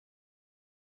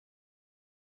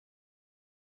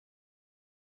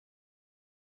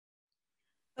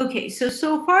Okay,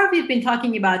 so far we've been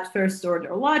talking about first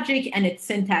order logic and its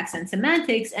syntax and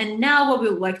semantics, and now what we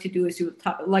would like to do is we would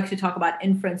like to talk about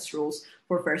inference rules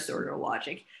for first order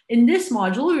logic. In this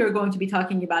module, we are going to be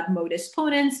talking about modus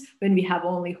ponens when we have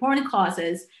only horn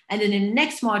clauses, and then in the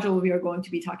next module, we are going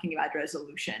to be talking about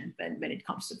resolution when it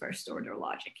comes to first order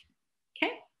logic.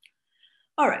 Okay?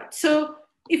 All right, so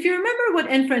if you remember what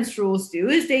inference rules do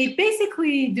is they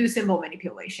basically do symbol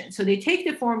manipulation. So they take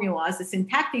the formulas, the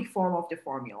syntactic form of the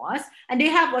formulas, and they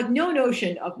have like no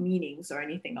notion of meanings or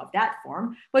anything of that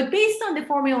form. But based on the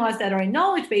formulas that are in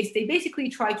knowledge base, they basically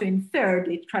try to infer,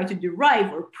 they try to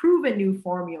derive or prove a new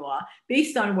formula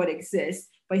based on what exists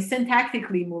by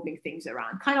syntactically moving things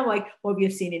around, kind of like what we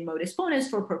have seen in modus ponens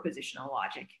for propositional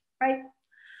logic, right?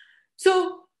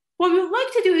 So what we would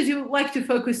like to do is we would like to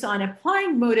focus on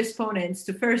applying modus ponens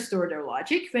to first order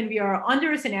logic when we are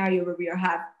under a scenario where we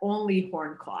have only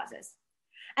horn clauses.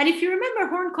 And if you remember,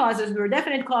 horn clauses were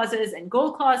definite clauses and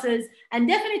goal clauses, and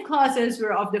definite clauses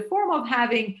were of the form of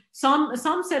having some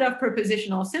set of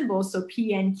prepositional symbols, so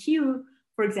P and Q,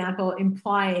 for example,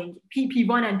 implying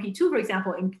P1 and P2, for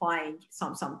example, implying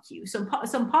some Q. So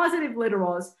some positive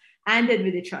literals ANDed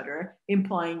with each other,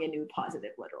 implying a new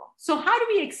positive literal. So how do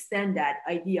we extend that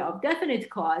idea of definite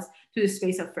clause to the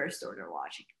space of first order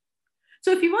logic?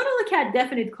 So if you want to look at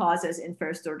definite clauses in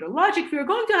first order logic, we're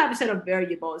going to have a set of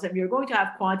variables and we're going to have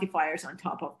quantifiers on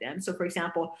top of them. So for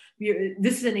example,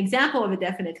 this is an example of a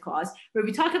definite clause where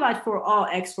we talk about for all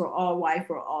X, for all Y,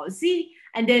 for all Z,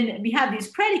 and then we have these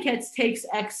predicates takes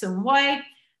X and Y,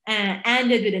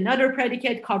 ANDed with another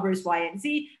predicate covers Y and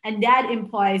Z, and that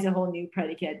implies a whole new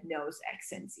predicate knows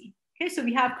X and Z. Okay, so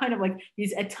we have kind of like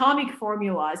these atomic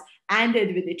formulas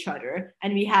ANDed with each other,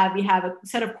 and we have a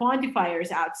set of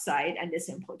quantifiers outside and this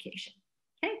implication.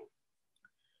 Okay,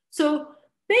 so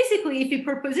basically, if you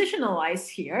propositionalize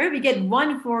here, we get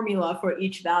one formula for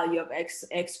each value of X,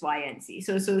 Y, and Z.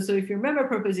 So if you remember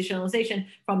propositionalization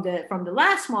from the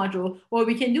last module, what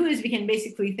we can do is we can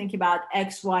basically think about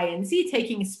X, Y, and Z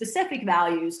taking specific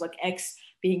values like X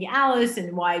being Alice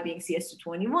and Y being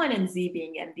CS221 and Z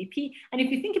being MVP. And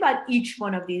if you think about each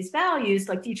one of these values,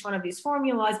 like each one of these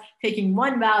formulas, taking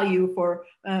one value for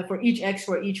each X,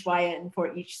 for each Y, and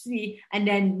for each Z, and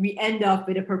then we end up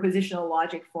with a propositional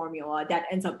logic formula that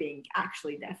ends up being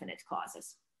actually definite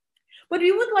clauses. But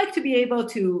we would like to be able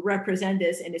to represent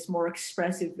this in this more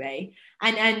expressive way.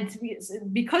 And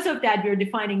because of that, we're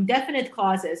defining definite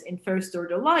clauses in first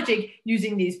order logic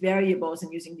using these variables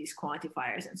and using these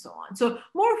quantifiers and so on. So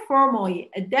more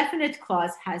formally, a definite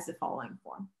clause has the following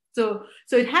form. So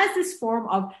it has this form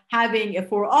of having a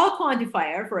for all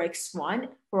quantifier for x1,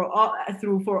 for all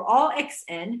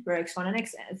xn, where x1 and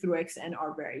xn through xn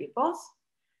are variables.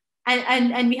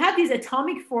 And we have these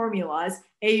atomic formulas,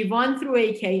 A1 through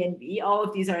AK and B. All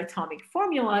of these are atomic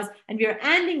formulas, and we are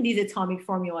ANDing these atomic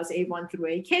formulas A1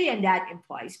 through AK, and that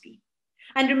implies B.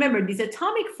 And remember, these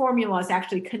atomic formulas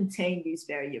actually contain these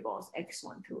variables,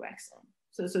 X1 through Xn.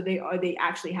 So they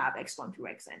actually have X1 through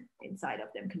Xn inside of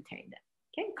them, contain them.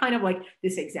 Okay, kind of like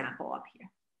this example up here.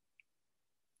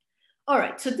 All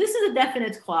right, so this is a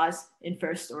definite clause in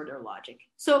first order logic.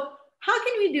 So how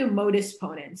can we do modus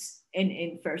ponens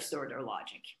in first order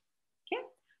logic? Okay,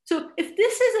 so if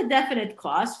this is a definite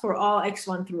clause for all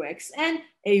x1 through xn,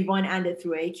 a1 ANDed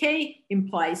through ak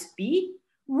implies b,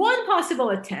 one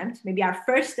possible attempt, maybe our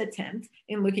first attempt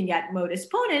in looking at modus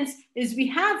ponens is we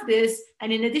have this,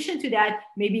 and in addition to that,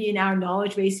 maybe in our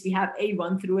knowledge base, we have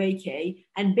A1 through AK,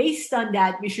 and based on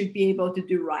that, we should be able to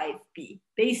derive B.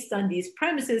 Based on these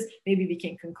premises, maybe we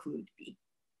can conclude B.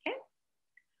 Okay?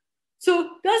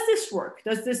 So does this work?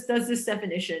 Does this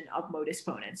definition of modus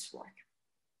ponens work?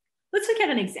 Let's look at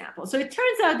an example. So it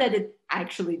turns out that it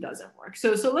actually doesn't work.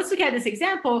 So let's look at this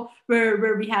example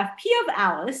where we have P of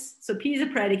Alice. So P is a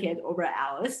predicate over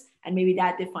Alice, and maybe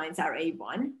that defines our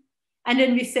A1. And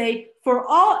then we say for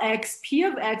all X, P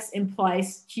of X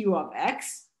implies Q of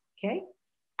X, okay?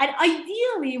 And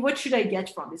ideally, what should I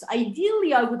get from this?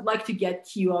 Ideally, I would like to get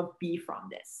Q of B from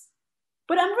this.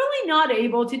 But I'm really not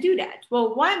able to do that.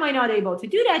 Well, why am I not able to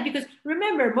do that? Because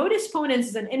remember, modus ponens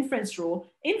is an inference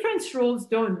rule. Inference rules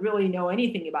don't really know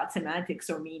anything about semantics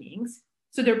or meanings.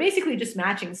 So they're basically just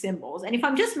matching symbols. And if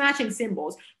I'm just matching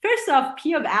symbols, first off,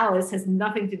 P of Alice has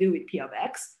nothing to do with P of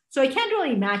X. So I can't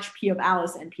really match P of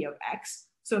Alice and P of X.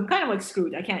 So I'm kind of like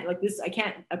screwed. I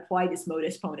can't apply this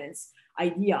modus ponens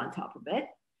idea on top of it.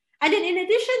 And then in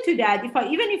addition to that,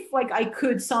 even if I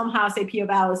could somehow say P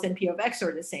of Alice and P of X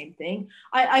are the same thing,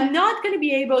 I'm not going to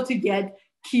be able to get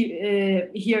Q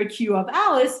of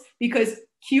Alice because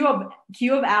Q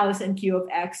of Alice and Q of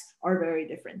X are very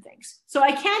different things. So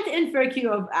I can't infer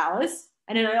Q of Alice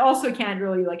And then I also can't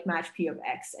really like match P of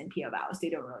X and P of Alice. They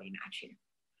don't really match here.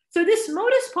 So this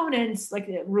modus ponens like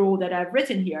rule that I've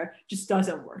written here just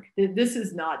doesn't work. This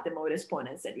is not the modus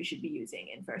ponens that we should be using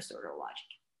in first order logic.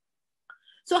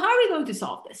 So how are we going to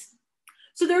solve this?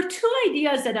 So there are two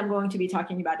ideas that I'm going to be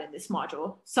talking about in this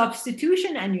module,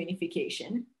 substitution and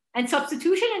unification. And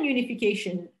substitution and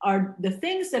unification are the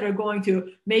things that are going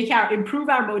to improve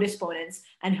our modus ponens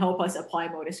and help us apply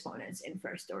modus ponens in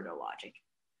first order logic.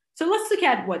 So let's look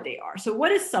at what they are. So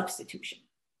what is substitution?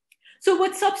 So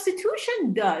what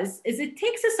substitution does is it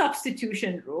takes a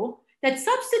substitution rule that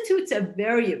substitutes a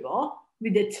variable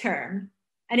with a term,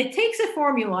 and it takes a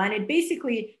formula and it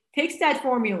basically takes that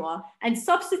formula and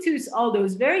substitutes all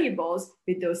those variables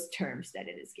with those terms that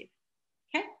it is given.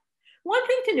 Okay. One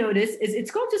thing to notice is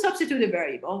it's going to substitute a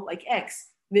variable like X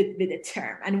with a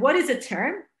term. And what is a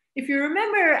term? If you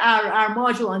remember our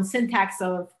module on syntax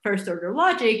of first order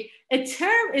logic, a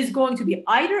term is going to be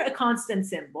either a constant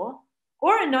symbol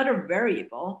or another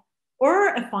variable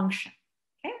or a function.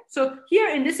 Okay, so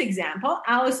here in this example,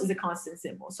 Alice is a constant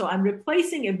symbol. So I'm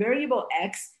replacing a variable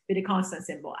X with a constant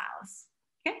symbol Alice.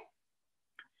 Okay,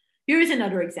 here's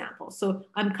another example. So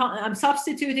I'm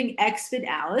substituting X with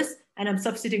Alice and I'm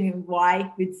substituting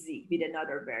Y with Z with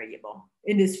another variable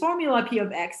in this formula P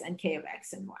of X and K of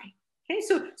X and Y. Okay,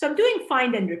 so I'm doing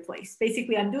find and replace.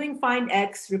 Basically, I'm doing find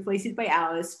X, replace it by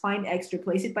Alice, find X,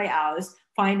 replace it by Alice,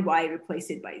 find Y, replace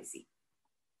it by Z.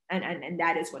 And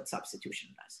that is what substitution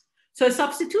does. So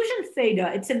substitution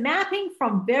theta, it's a mapping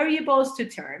from variables to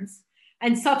terms,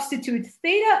 and substitute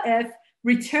theta F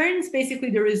returns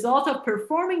basically the result of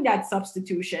performing that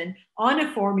substitution on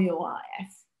a formula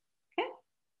F. Okay.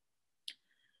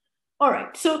 All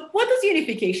right, so what does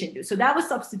unification do? So that was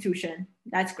substitution,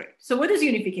 that's great. So what does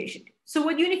unification do? So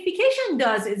what unification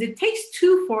does is it takes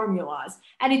two formulas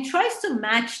and it tries to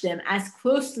match them as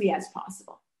closely as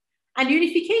possible. And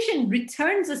unification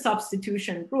returns a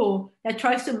substitution rule that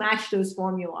tries to match those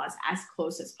formulas as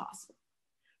close as possible.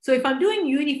 So if I'm doing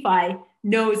unify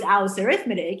knows Alice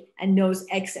arithmetic and knows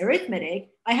X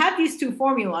arithmetic, I have these two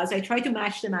formulas. I try to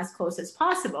match them as close as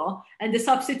possible. And the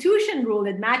substitution rule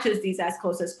that matches these as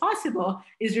close as possible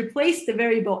is replace the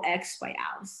variable X by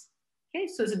Alice. Okay,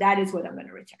 so that is what I'm going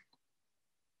to return.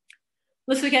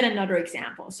 Let's look at another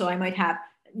example. So I might have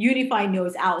unify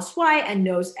knows Alice Y and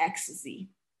knows X Z.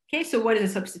 Okay, so what is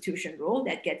a substitution rule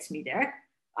that gets me there?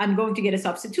 I'm going to get a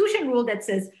substitution rule that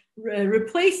says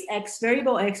replace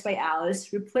variable X by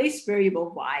Alice, replace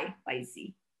variable Y by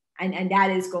Z. And that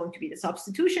is going to be the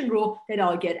substitution rule that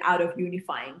I'll get out of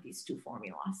unifying these two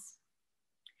formulas.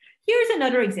 Here's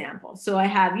another example. So I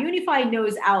have unify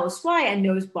knows Alice Y and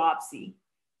knows Bob Z.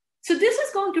 So this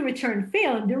is going to return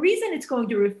fail. And the reason it's going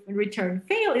to return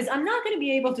fail is I'm not going to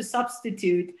be able to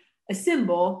substitute a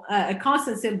symbol, a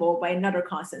constant symbol by another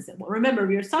constant symbol. Remember,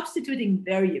 we are substituting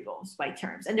variables by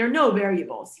terms, and there are no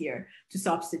variables here to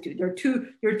substitute. There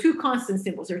are two constant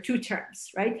symbols, there are two terms,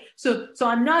 right? So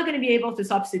I'm not going to be able to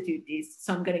substitute these,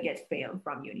 so I'm going to get fail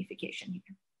from unification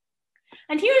here.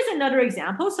 And here's another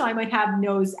example. So I might have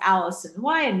knows Alice and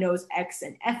Y and knows X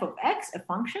and F of X, a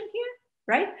function here,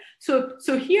 right? So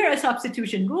here a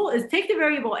substitution rule is take the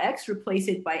variable X, replace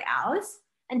it by Alice,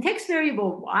 and take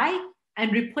variable Y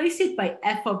and replace it by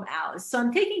F of Alice. So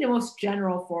I'm taking the most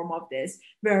general form of this,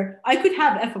 where I could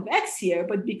have F of X here,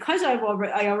 but because I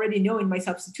already know in my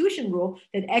substitution rule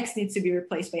that X needs to be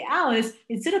replaced by Alice,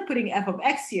 instead of putting F of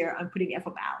X here, I'm putting F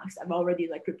of Alice. I've already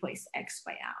replaced X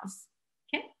by Alice.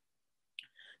 Okay.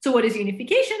 So what is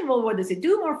unification? Well, what does it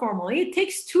do more formally? It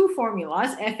takes two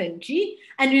formulas, F and G,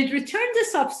 and it returns a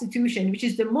substitution, which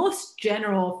is the most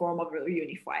general form of a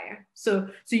unifier. So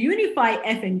unify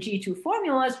F and G two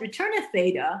formulas, return a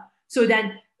theta. So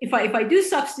then if I do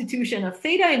substitution of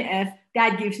theta in F,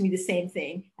 that gives me the same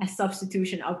thing as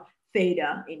substitution of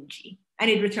theta in G.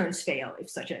 And it returns fail if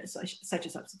such a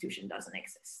substitution doesn't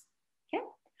exist. Okay.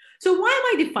 So why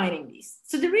am I defining these?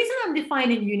 So the reason I'm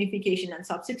defining unification and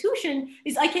substitution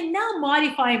is I can now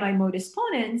modify my modus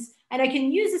ponens, and I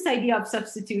can use this idea of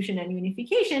substitution and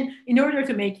unification in order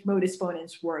to make modus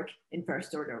ponens work in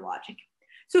first order logic.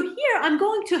 So here I'm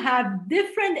going to have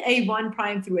different A1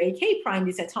 prime through AK prime,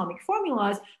 these atomic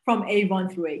formulas from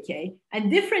A1 through AK, and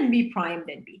different B prime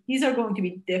than B. These are going to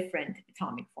be different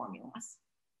atomic formulas.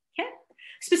 Okay.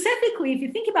 Specifically, if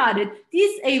you think about it,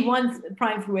 these A1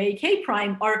 prime through AK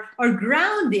prime are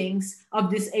groundings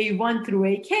of this A1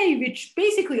 through AK, which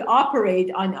basically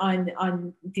operate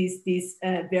on these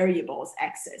variables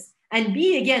X's. And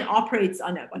B, again, operates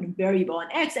on a variable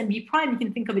on X, and B prime, you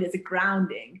can think of it as a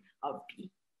grounding of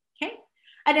B. Okay?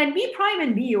 And then B prime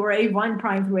and B, or A1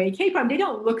 prime through AK prime, they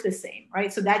don't look the same,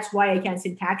 right? So that's why I can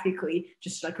syntactically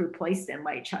just like replace them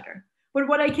by each other. But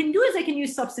what I can do is I can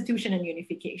use substitution and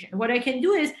unification. What I can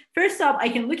do is, first up, I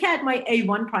can look at my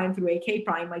A1 prime through AK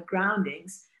prime, my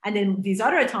groundings, and then these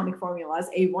other atomic formulas,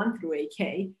 A1 through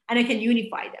AK, and I can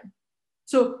unify them.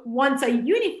 So once I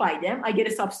unify them, I get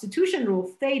a substitution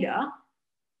rule theta.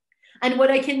 And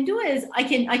what I can do is I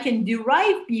can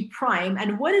derive B prime.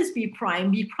 And what is B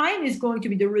prime? B prime is going to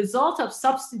be the result of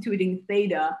substituting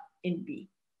theta in B.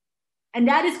 And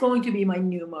that is going to be my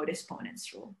new modus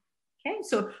ponens rule. Okay,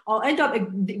 so I'll end up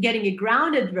getting a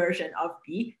grounded version of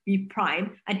B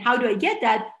prime. And how do I get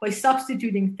that? By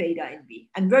substituting theta in B.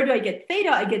 And where do I get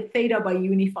theta? I get theta by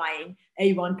unifying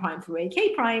A1 prime through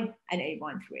AK prime and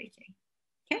A1 through AK.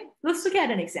 Okay, let's look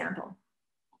at an example.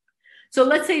 So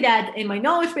let's say that in my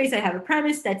knowledge base, I have a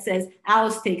premise that says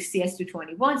Alice takes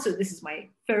CS221. So this is my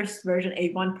first version,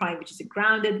 A1 prime, which is a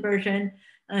grounded version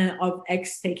of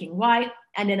X taking Y.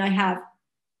 And then I have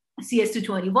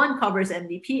CS221 covers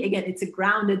MVP. Again, it's a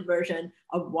grounded version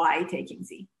of Y taking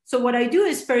Z. So what I do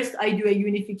is first I do a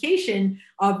unification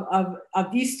of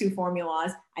these two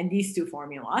formulas and these two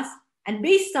formulas. And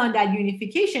based on that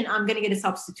unification, I'm going to get a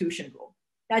substitution rule.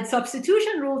 That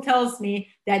substitution rule tells me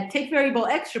that take variable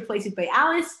X, replace it by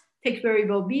Alice, take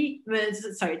variable B,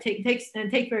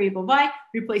 take variable Y,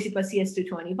 replace it by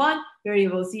CS221,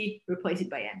 variable Z, replace it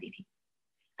by MVP.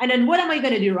 And then what am I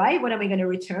going to derive? What am I going to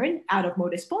return out of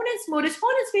modus ponens? Modus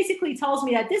ponens basically tells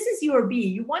me that this is your B.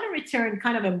 You want to return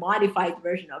kind of a modified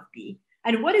version of B.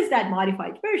 And what is that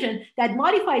modified version? That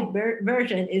modified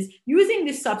version is using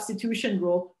this substitution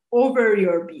rule over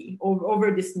your B,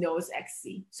 over this nose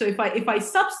XC. So if I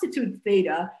substitute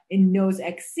theta in nose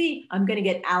XC, I'm going to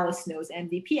get Alice nose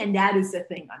MVP, and that is the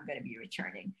thing I'm going to be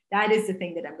returning. That is the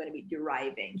thing that I'm going to be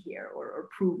deriving here or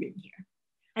proving here.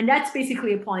 And that's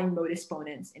basically applying modus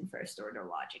ponens in first order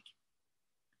logic.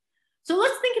 So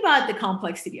let's think about the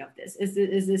complexity of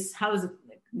this. How is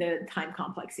the time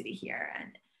complexity here?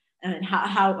 And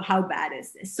how bad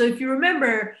is this? So if you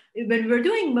remember, when we're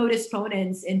doing modus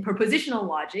ponens in propositional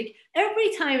logic, every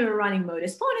time we were running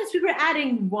modus ponens, we were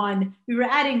adding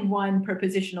one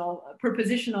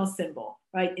propositional symbol,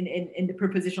 right, in the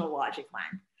propositional logic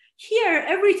land. Here,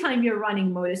 every time you're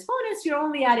running modus ponens, you're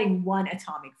only adding one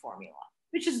atomic formula,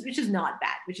 which is not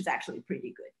bad, which is actually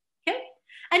pretty good. Okay.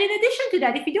 And in addition to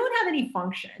that, if you don't have any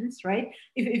functions, right,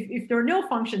 if there are no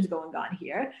functions going on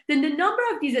here, then the number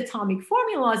of these atomic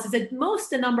formulas is at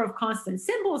most the number of constant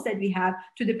symbols that we have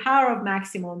to the power of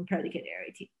maximum predicate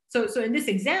arity. So in this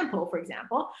example, for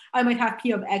example, I might have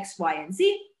P of X, Y, and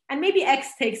Z, and maybe X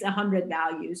takes 100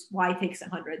 values, Y takes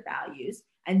 100 values,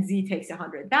 and Z takes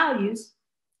 100 values.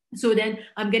 So then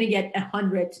I'm going to get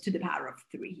 100 to the power of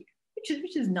 3 here,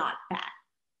 which is not bad.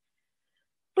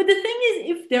 But the thing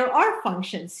is, if there are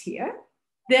functions here,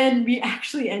 then we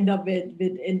actually end up with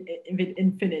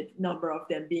infinite number of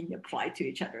them being applied to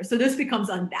each other. So this becomes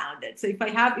unbounded. So if I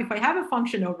have a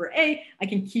function over A, I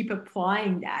can keep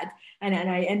applying that, and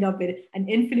I end up with an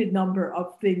infinite number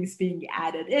of things being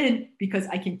added in because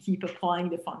I can keep applying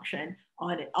the function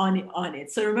on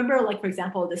it. So remember, like, for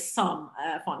example, the sum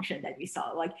function that we saw,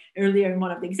 like earlier in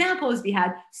one of the examples, we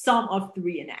had sum of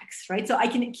 3 and X, right? So I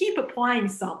can keep applying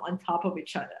sum on top of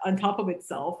each other, on top of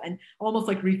itself, and almost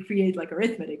like recreate like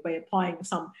arithmetic by applying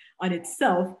sum on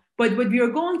itself. But we are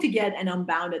going to get an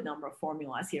unbounded number of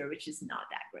formulas here, which is not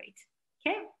that great.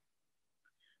 Okay.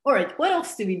 All right, what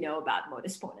else do we know about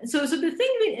modus ponens? So the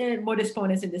thing with modus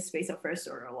ponens in this space of first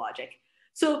order logic.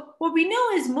 So what we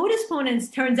know is modus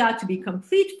ponens turns out to be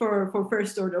complete for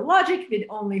first order logic with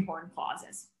only Horn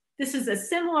clauses. This is a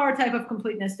similar type of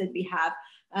completeness that we have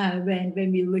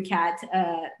when we look at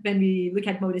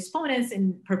modus ponens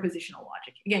in propositional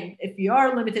logic. Again, if we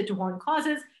are limited to Horn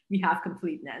clauses, we have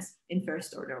completeness in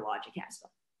first order logic as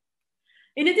well.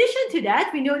 In addition to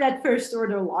that, we know that first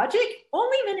order logic,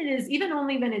 only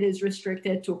when it is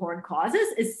restricted to Horn clauses,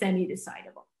 is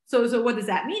semi-decidable. So what does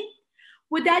that mean?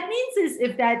 What that means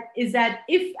is that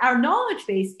if our knowledge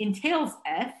base entails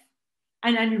F,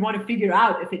 and we want to figure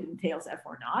out if it entails F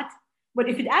or not, but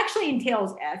if it actually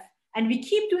entails F, and we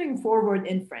keep doing forward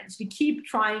inference, we keep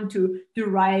trying to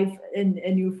derive a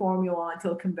new formula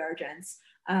until convergence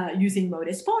using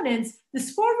modus ponens,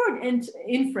 this forward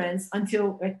inference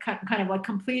until kind of like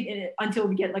complete, until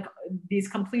we get like these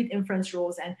complete inference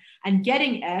rules and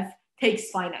getting F takes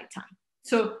finite time.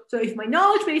 So if my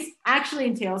knowledge base actually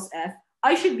entails F,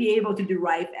 I should be able to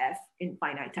derive F in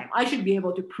finite time. I should be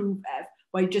able to prove F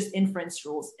by just inference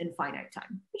rules in finite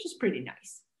time, which is pretty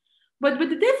nice. But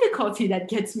the difficulty that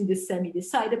gets me to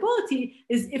semi-decidability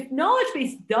is if knowledge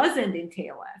base doesn't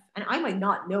entail F, and I might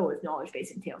not know if knowledge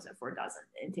base entails F or doesn't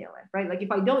entail F, right? Like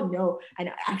if I don't know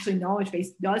and actually knowledge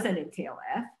base doesn't entail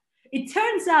F, it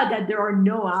turns out that there are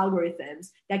no algorithms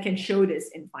that can show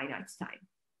this in finite time.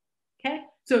 Okay,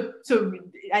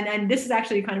 and this is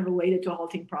actually kind of related to a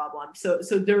halting problem. So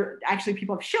there actually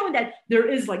people have shown that there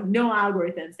is like no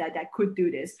algorithms that could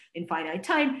do this in finite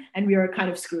time, and we are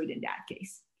kind of screwed in that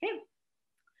case. Okay.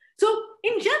 So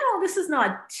in general, this is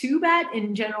not too bad.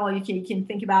 In general, you can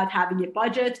think about having a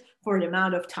budget for the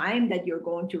amount of time that you're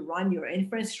going to run your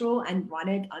inference rule and run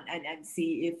it and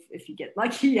see if you get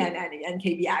lucky and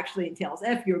KB actually entails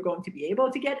F, you're going to be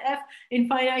able to get F in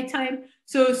finite time.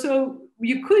 So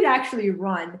you could actually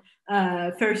run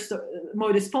first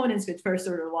modus ponens with first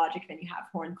order logic when you have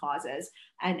horn clauses,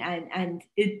 and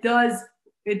it does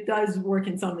work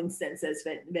in some instances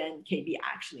when KB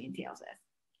actually entails F.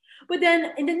 But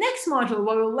then in the next module,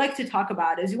 what we would like to talk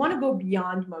about is we want to go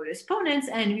beyond modus ponens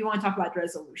and we want to talk about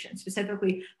resolution,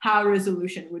 specifically how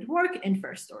resolution would work in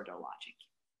first order logic.